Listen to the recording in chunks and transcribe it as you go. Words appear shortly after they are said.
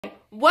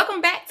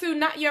Welcome back to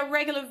Not Your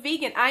Regular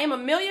Vegan. I am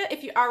Amelia,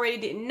 if you already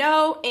didn't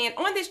know, and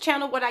on this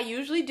channel what I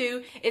usually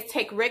do is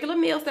take regular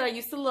meals that I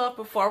used to love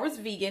before I was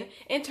vegan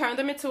and turn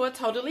them into a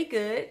totally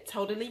good,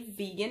 totally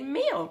vegan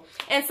meal.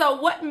 And so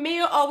what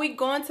meal are we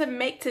going to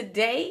make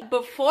today?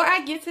 Before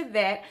I get to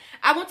that,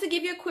 I want to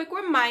give you a quick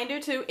reminder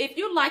to, if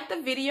you like the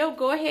video,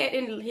 go ahead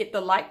and hit the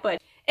like button.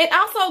 And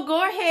also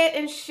go ahead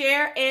and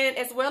share and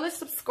as well as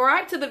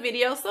subscribe to the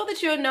video so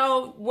that you'll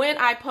know when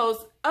I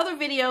post other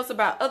videos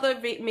about other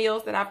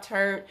meals that I've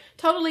turned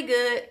totally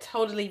good,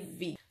 totally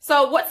vegan.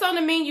 So what's on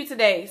the menu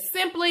today?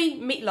 Simply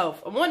meatloaf.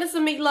 I wanted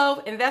some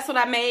meatloaf and that's what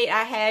I made.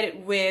 I had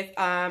it with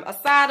a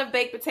side of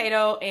baked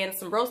potato and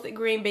some roasted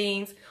green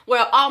beans.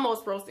 Well,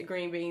 almost roasted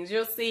green beans.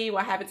 You'll see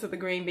what happened to the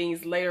green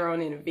beans later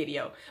on in the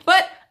video.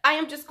 But I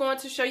am just going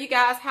to show you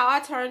guys how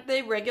I turned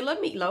the regular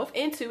meatloaf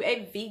into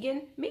a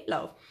vegan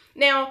meatloaf.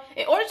 Now,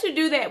 in order to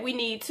do that, we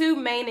need two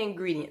main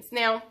ingredients.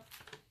 Now,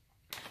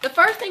 the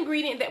first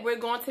ingredient that we're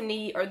going to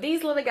need are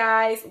these little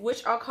guys,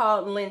 which are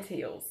called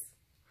lentils.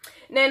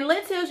 Now,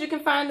 lentils, you can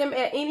find them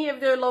at any of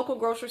their local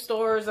grocery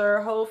stores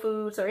or Whole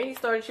Foods or any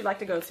store that you like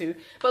to go to.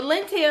 But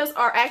lentils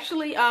are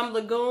actually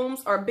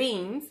legumes or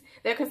beans.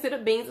 They're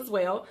considered beans as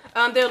well.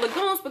 They're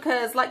legumes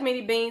because, like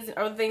many beans and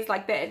other things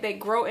like that, they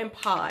grow in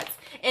pods.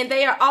 And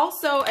they are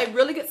also a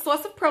really good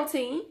source of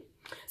protein.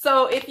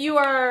 So if you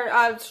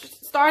are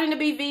starting to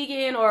be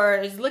vegan or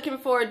is looking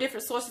for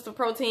different sources of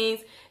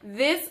proteins,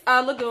 this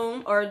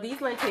legume or these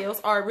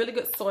lentils are a really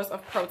good source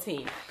of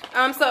protein.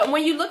 So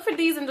when you look for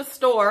these in the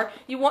store,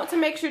 you want to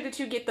make sure that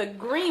you get the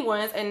green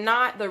ones and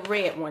not the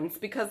red ones,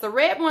 because the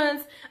red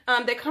ones,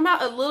 they come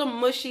out a little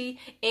mushy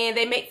and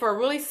they make for a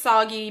really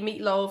soggy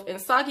meatloaf, and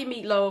soggy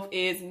meatloaf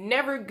is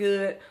never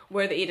good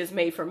whether it is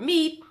made from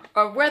meat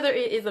or whether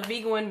it is a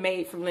vegan one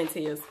made from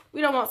lentils.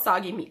 We don't want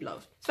soggy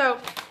meatloaf. So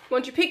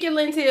once you pick your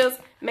lentils,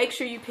 make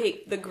sure you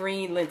pick the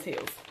green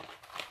lentils.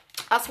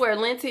 I swear,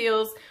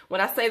 lentils, when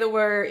I say the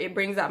word, it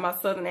brings out my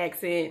southern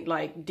accent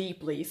like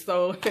deeply.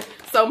 So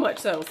much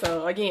so.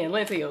 So again,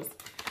 lentils.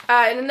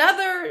 And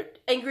another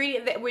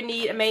ingredient that we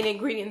need, a main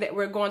ingredient that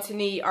we're going to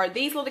need, are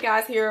these little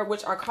guys here,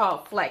 which are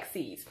called flax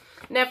seeds.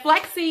 Now,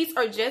 flax seeds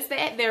are just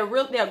that. They're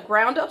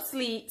ground up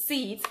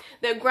seeds.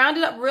 They're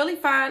grounded up really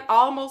fine,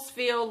 almost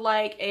feel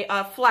like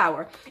a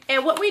flour.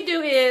 And what we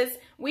do is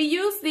we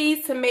use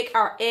these to make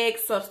our egg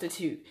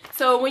substitute.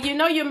 So when you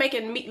know you're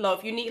making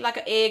meatloaf, you need like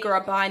an egg or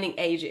a binding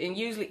agent. And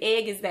usually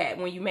egg is that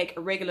when you make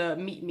a regular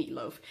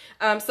meatloaf.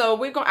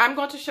 So I'm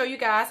going to show you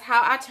guys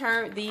how I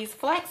turn these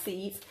flax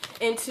seeds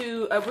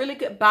into a really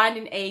good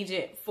binding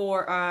agent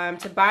for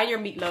to bind your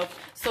meatloaf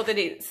so that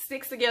it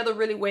sticks together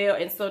really well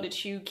and so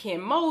that you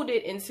can mold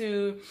it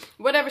into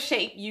whatever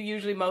shape you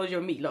usually mold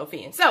your meatloaf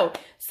in. So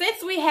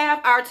since we have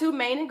our two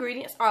main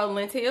ingredients, our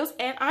lentils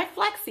and our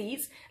flax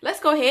seeds, let's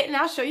go ahead and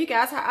I'll show you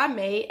guys how I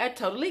made a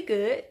totally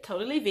good,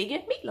 totally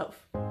vegan meatloaf.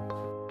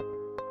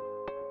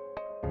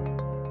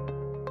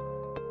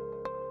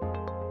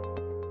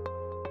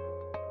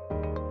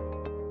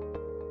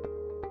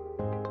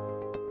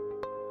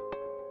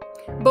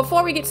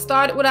 Before we get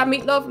started with our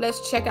meatloaf,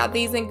 let's check out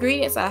these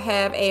ingredients. I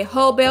have a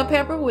whole bell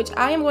pepper, which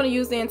I am going to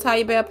use the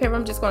entire bell pepper.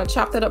 I'm just going to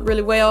chop that up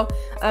really well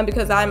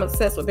because I'm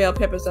obsessed with bell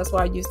peppers. That's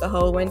why I use the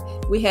whole one.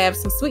 We have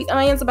some sweet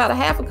onions, about a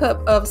half a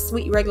cup of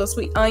regular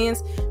sweet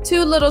onions,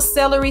 2 little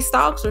celery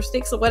stalks or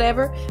sticks or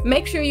whatever.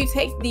 Make sure you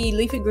take the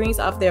leafy greens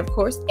off there, of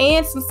course,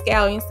 and some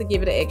scallions to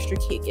give it an extra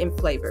kick and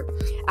flavor.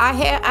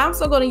 I'm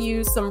also going to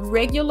use some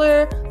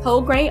regular whole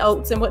grain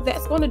oats, and what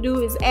that's going to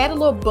do is add a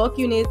little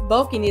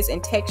bulkiness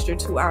and texture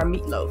to our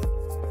meatloaf.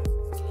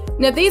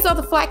 Now, these are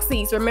the flax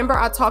seeds. Remember,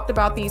 I talked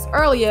about these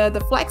earlier. The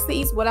flax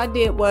seeds, what I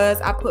did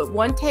was I put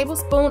 1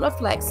 tablespoon of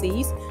flax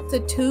seeds to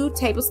 2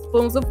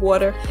 tablespoons of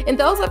water, and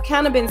those have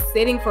kind of been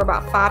sitting for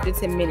about 5 to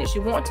 10 minutes.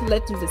 You want to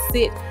let them to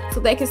sit so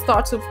they can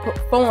start to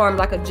form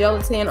like a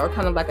gelatin or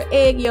kind of like an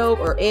egg yolk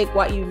or egg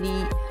white you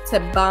need to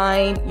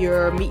bind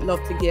your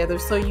meatloaf together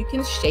so you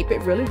can shape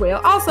it really well.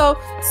 Also,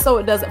 so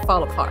it doesn't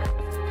fall apart.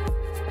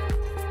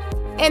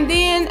 And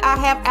then I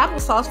have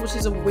applesauce, which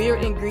is a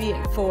weird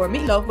ingredient for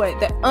meatloaf, but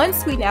the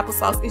unsweetened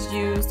applesauce is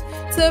used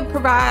to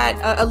provide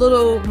a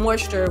little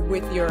moisture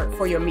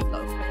for your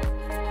meatloaf.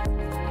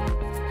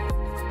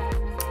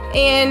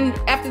 And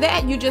after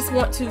that, you just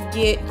want to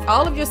get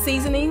all of your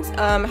seasonings.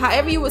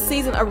 However you would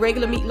season a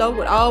regular meatloaf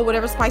with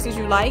whatever spices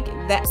you like,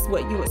 that's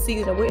what you would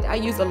season it with. I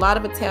use a lot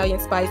of Italian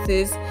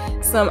spices,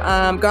 some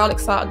garlic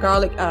salt,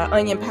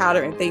 onion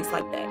powder, and things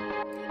like that.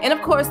 And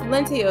of course,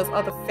 lentils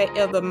are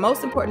the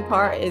most important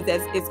part, is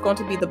that it's going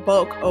to be the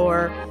bulk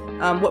or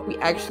what we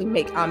actually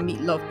make our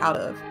meatloaf out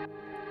of.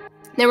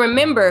 Now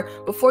remember,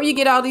 before you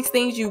get all these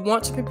things, you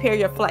want to prepare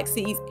your flax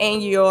seeds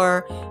and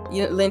your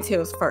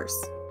lentils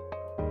first.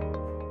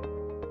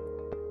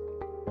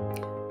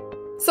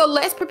 So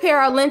let's prepare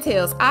our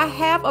lentils. I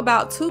have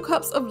about 2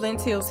 cups of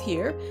lentils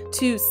here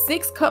to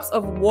 6 cups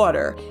of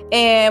water.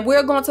 And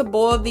we're going to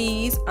boil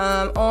these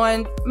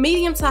on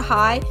medium to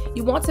high.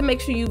 You want to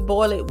make sure you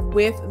boil it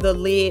with the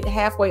lid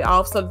halfway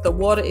off so that the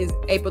water is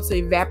able to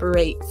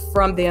evaporate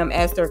from them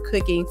as they're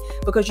cooking,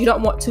 because you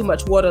don't want too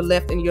much water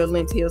left in your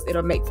lentils.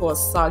 It'll make for a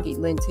soggy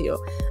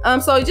lentil.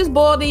 So just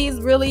boil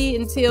these really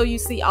until you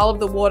see all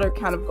of the water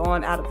kind of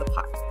gone out of the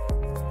pot.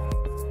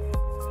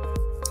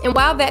 And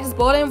while that is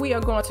boiling, we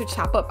are going to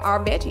chop up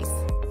our veggies.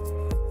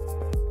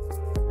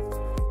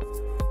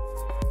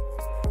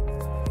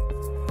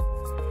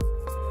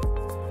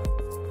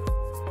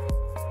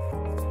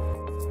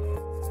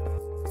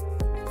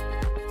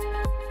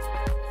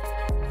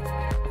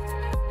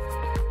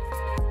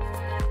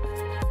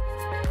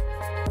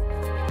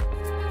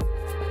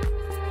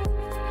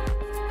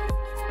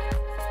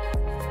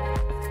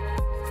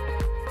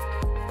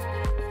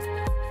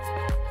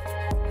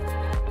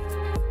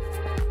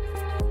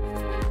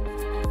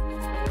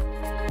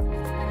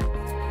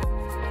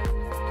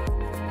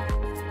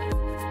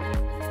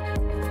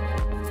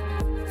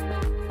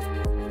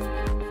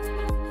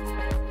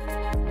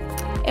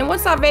 And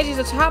once our veggies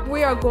are chopped,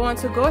 we are going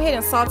to go ahead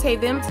and saute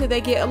them till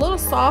they get a little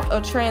soft or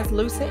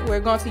translucent. We're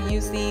going to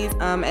use these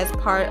as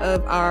part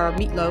of our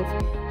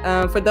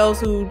meatloaf. For those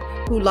who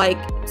like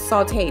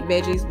sauteed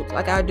veggies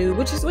like I do,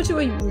 which is what you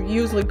would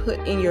usually put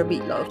in your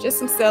meatloaf. Just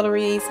some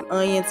celery, some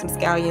onions, some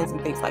scallions,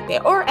 and things like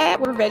that. Or add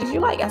whatever veggies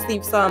you like. I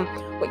see some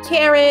with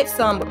carrots,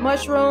 some with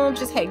mushrooms.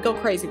 Just, hey, go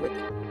crazy with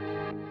it.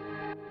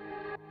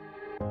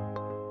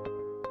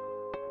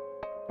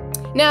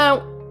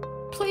 Now,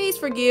 please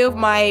forgive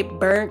my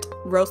burnt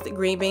roasted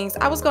green beans.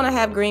 I was going to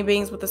have green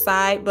beans with the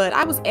side, but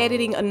I was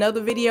editing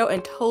another video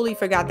and totally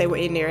forgot they were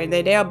in there, and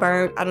they are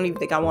burnt. I don't even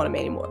think I want them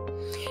anymore.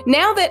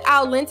 Now that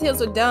our lentils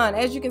are done,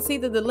 as you can see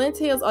that the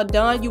lentils are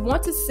done, you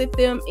want to sit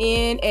them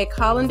in a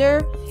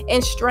colander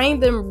and strain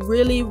them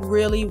really,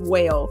 really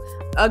well.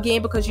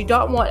 Again, because you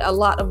don't want a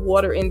lot of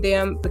water in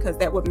them, because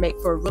that would make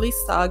for a really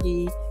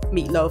soggy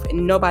meatloaf,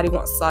 and nobody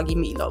wants soggy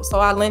meatloaf.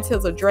 So our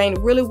lentils are drained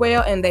really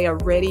well and they are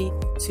ready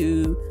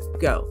to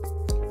go.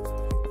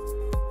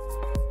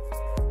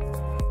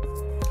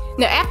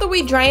 Now, after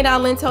we drain our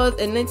lentils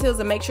and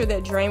make sure they're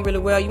drained really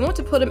well, you want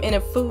to put them in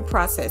a food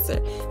processor.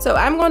 So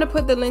I'm going to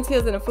put the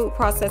lentils in a food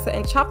processor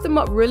and chop them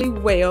up really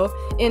well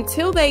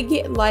until they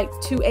get like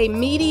to a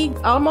meaty,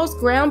 almost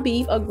ground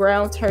beef or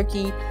ground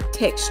turkey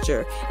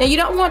texture. Now, you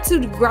don't want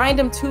to grind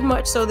them too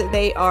much so that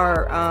they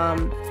are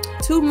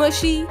too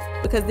mushy,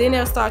 because then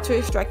they'll start to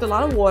extract a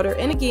lot of water.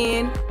 And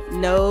again,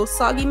 no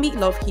soggy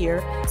meatloaf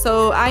here.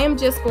 So I am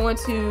just going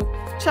to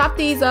chop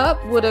these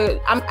up with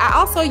I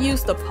also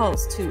use the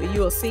pulse too.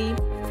 You will see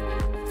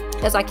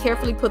as I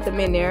carefully put them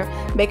in there,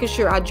 making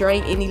sure I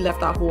drain any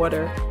left off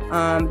water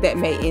that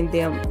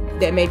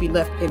may be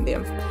left in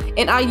them.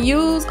 And I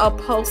use a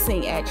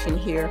pulsing action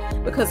here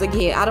because,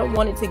 again, I don't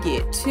want it to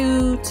get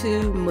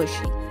too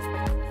mushy.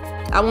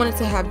 I want it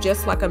to have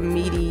just like a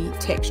meaty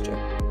texture.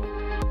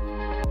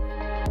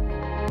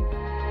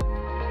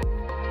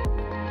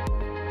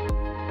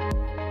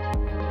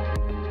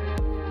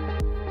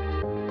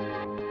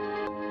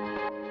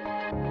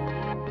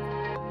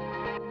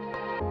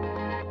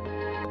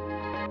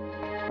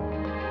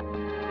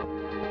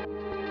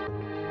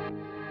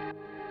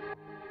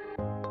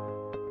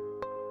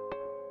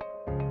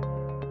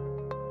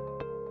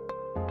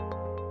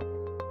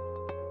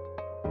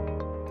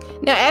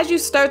 Now, as you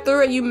stir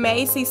through it, you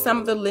may see some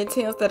of the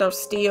lentils that are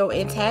still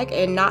intact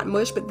and not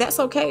mush, but that's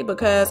okay,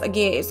 because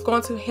again, it's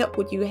going to help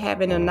with you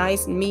having a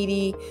nice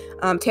meaty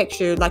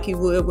texture like you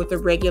would with a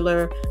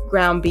regular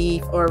ground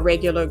beef or a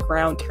regular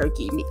ground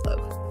turkey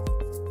meatloaf.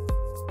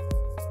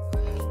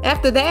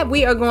 After that,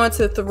 we are going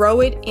to throw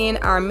it in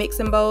our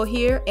mixing bowl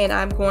here, and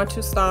I'm going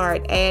to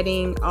start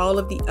adding all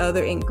of the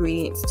other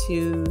ingredients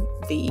to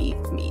the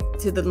meat,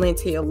 to the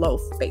lentil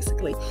loaf,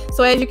 basically.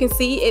 So as you can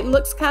see, it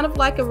looks kind of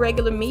like a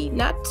regular meat,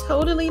 not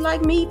totally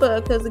like meat,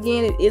 but because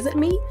again, it isn't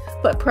meat,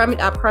 but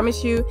I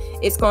promise you,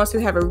 it's going to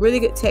have a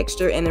really good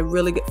texture and a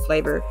really good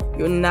flavor.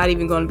 You're not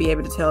even going to be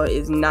able to tell it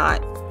is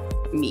not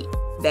meat,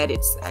 that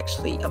it's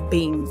actually a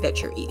bean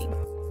that you're eating.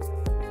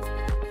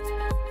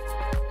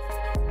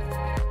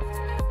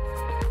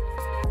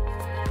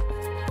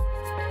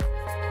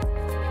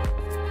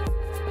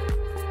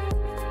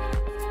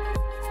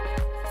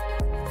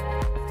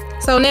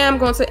 So now I'm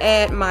going to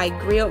add my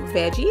grilled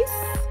veggies.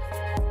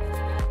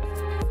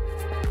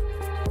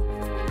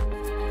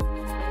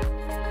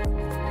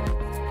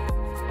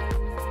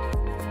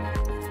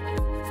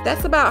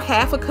 That's about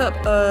half a cup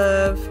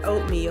of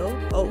oatmeal,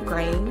 oat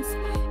grains.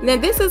 And then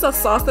this is a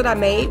sauce that I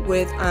made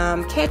with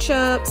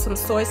ketchup, some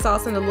soy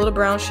sauce, and a little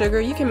brown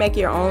sugar. You can make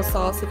your own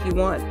sauce if you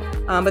want,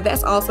 but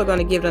that's also going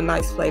to give it a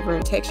nice flavor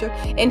and texture.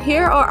 And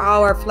here are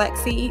our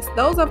flax seeds.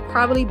 Those have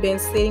probably been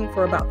sitting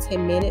for about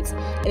 10 minutes,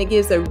 and it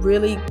gives a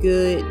really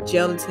good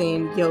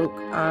gelatin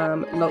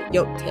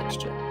yolk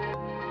texture.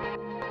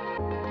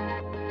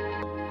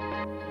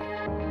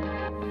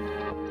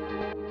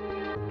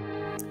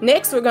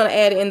 Next, we're going to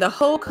add in the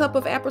whole cup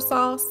of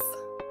applesauce.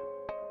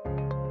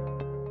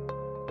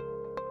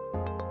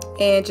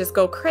 and just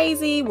go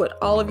crazy with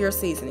all of your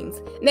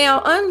seasonings.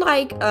 Now,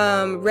 unlike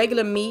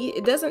regular meat,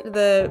 it doesn't,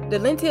 the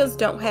lentils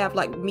don't have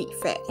like meat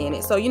fat in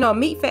it. So, you know,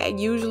 meat fat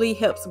usually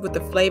helps with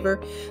the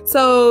flavor.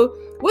 So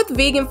with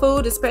vegan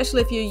food,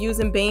 especially if you're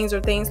using beans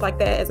or things like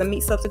that as a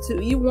meat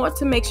substitute, you want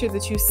to make sure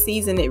that you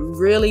season it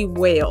really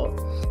well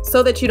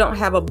so that you don't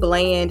have a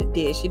bland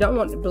dish. You don't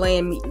want a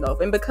bland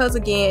meatloaf. And because,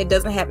 again, it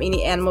doesn't have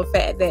any animal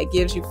fat that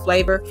gives you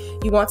flavor,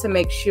 you want to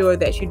make sure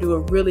that you do a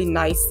really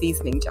nice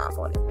seasoning job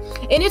on it.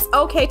 And it's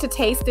okay to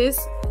taste this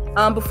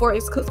before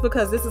it's cooked,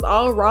 because this is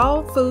all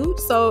raw food.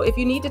 So if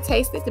you need to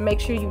taste it to make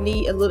sure you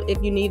need a little,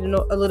 if you need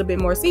a little bit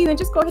more seasoning,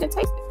 just go ahead and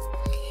taste it.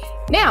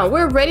 Now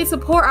we're ready to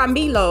pour our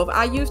meatloaf.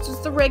 I use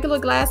just a regular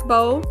glass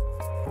bowl.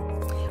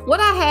 What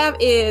I have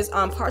is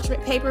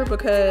parchment paper,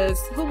 because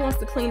who wants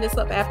to clean this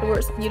up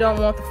afterwards? You don't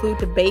want the food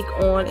to bake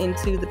on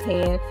into the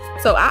pan.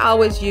 So I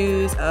always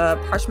use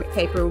parchment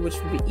paper,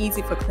 which would be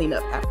easy for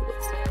cleanup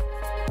afterwards.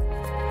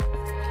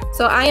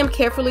 So I am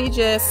carefully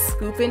just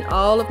scooping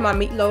all of my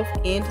meatloaf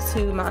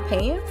into my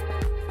pan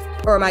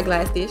or my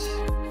glass dish.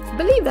 I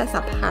believe that's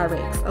a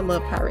Pyrex. I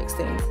love Pyrex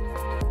things.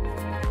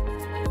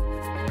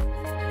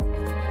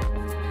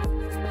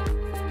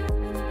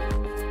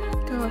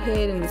 Go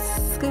ahead and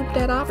scoop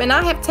that off. And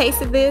I have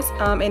tasted this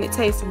and it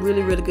tastes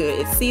really, really good.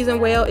 It's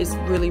seasoned well. It's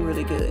really,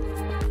 really good.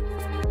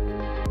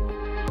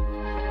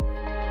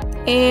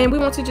 And we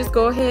want to just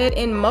go ahead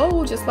and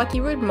mold just like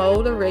you would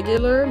mold a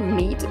regular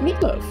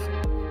meatloaf.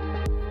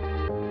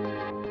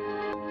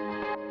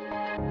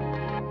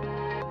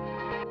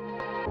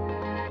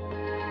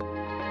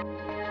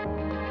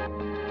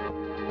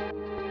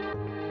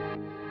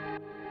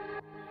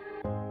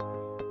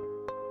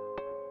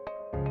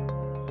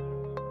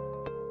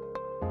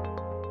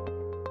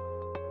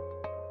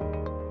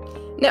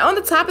 Now on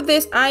the top of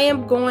this, I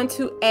am going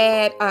to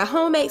add a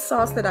homemade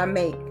sauce that I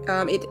make.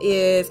 It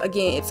is,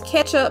 again, it's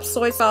ketchup,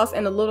 soy sauce,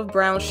 and a little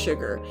brown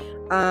sugar.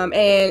 And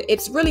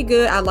it's really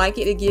good. I like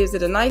it. It gives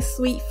it a nice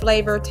sweet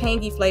flavor,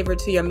 tangy flavor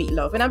to your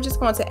meatloaf. And I'm just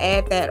going to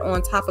add that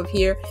on top of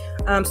here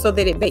so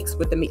that it bakes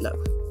with the meatloaf.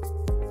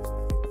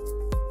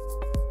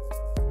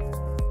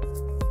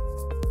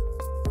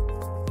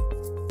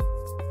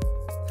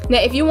 Now,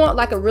 if you want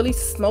like a really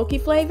smoky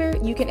flavor,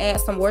 you can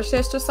add some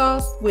Worcestershire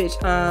sauce, which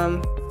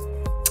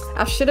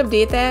I should have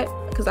did that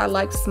because I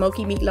like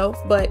smoky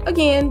meatloaf. But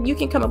again, you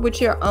can come up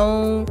with your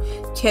own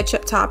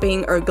ketchup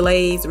topping or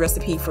glaze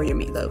recipe for your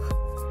meatloaf.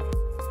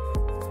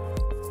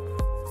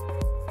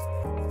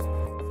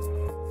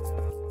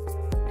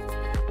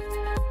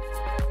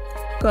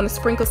 Going to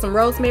sprinkle some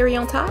rosemary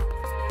on top.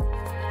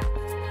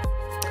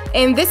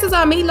 And this is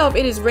our meatloaf.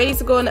 It is ready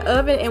to go in the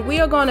oven, and we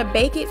are going to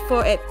bake it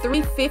at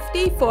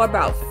 350 for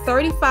about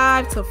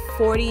 35 to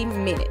 40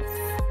 minutes.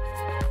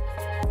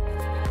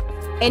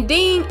 And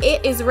ding,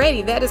 it is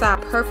ready. That is our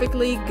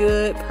perfectly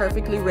good,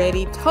 perfectly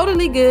ready,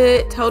 totally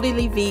good,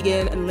 totally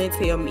vegan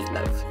lentil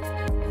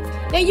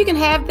meatloaf. Now you can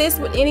have this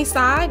with any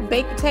side,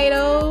 baked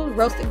potato,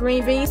 roasted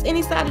green beans,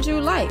 any side that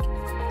you like.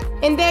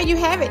 And there you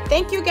have it.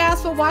 Thank you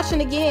guys for watching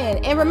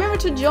again. And remember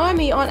to join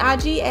me on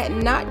IG at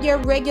Not Your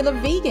Regular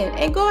Vegan.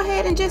 And go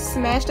ahead and just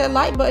smash that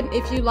like button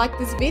if you like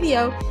this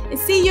video. And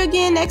see you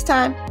again next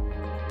time.